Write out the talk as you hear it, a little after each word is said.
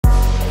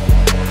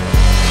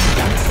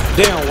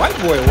Damn, white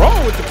boy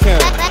wrong with the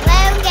camera.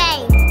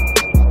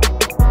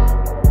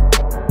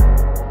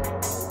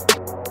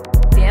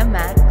 Damn,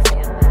 Max,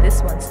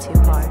 this one's too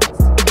hard.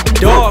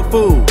 Dog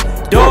food,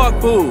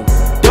 dog food,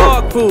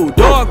 dog food,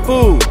 dog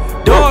food,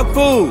 dog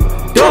food,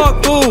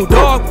 dog food,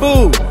 dog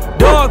food,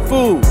 dog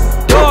food,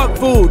 dog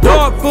food,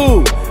 dog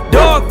food,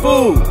 dog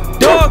food,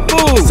 dog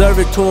food. Serve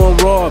it to 'em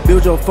raw,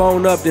 build your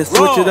phone up, then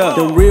switch it up.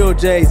 Them real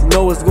J's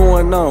know what's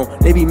going on,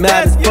 they be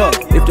mad as fuck.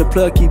 If the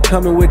plug keep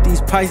coming with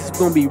these prices,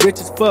 gonna be rich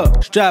as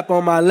fuck. Strap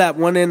on my lap,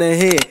 one in the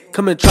head,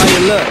 come and try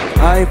your luck.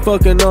 I ain't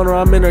fucking on her,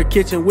 I'm in her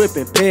kitchen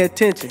whipping, pay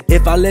attention.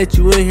 If I let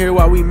you in here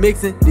while we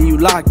mixing, then you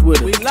locked with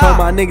her. Told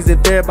my niggas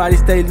if everybody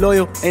stay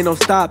loyal, ain't no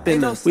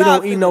stopping us. We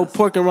don't eat no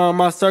pork around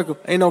my circle,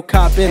 ain't no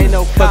cop in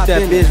us. Fuck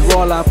that bitch,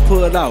 roll I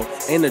pull out,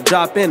 ain't a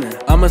drop in her.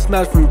 I'ma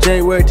smash from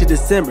January to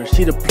December,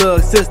 she the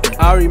plug sister.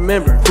 I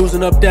remember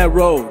cruising up that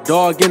road,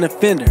 dog in the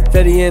fender,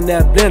 Fetty in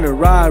that blender,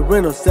 ride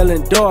rental,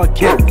 selling dog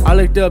killers. I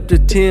looked up to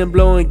 10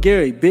 blowing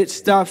Gary, bitch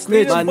stop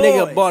snitching. My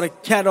nigga bought a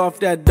cat off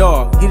that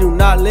dog, he do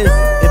not listen.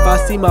 If I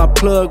see my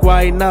plug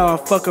right now, I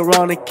fuck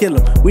around and kill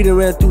him. We done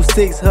ran through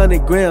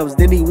 600 grams,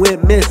 then he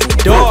went missing.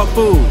 Dog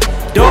food,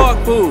 dog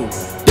food,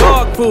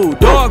 dog food,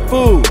 dog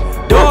food,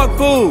 dog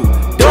food,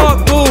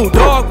 dog food,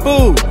 dog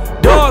food,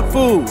 dog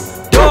food,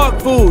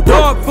 dog food, dog food,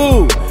 dog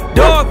food,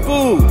 dog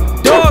food,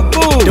 dog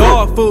food,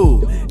 dog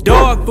food,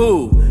 dog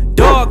food,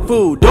 dog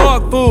food,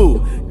 dog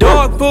food,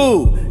 dog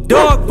food,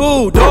 dog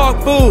food,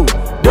 dog food.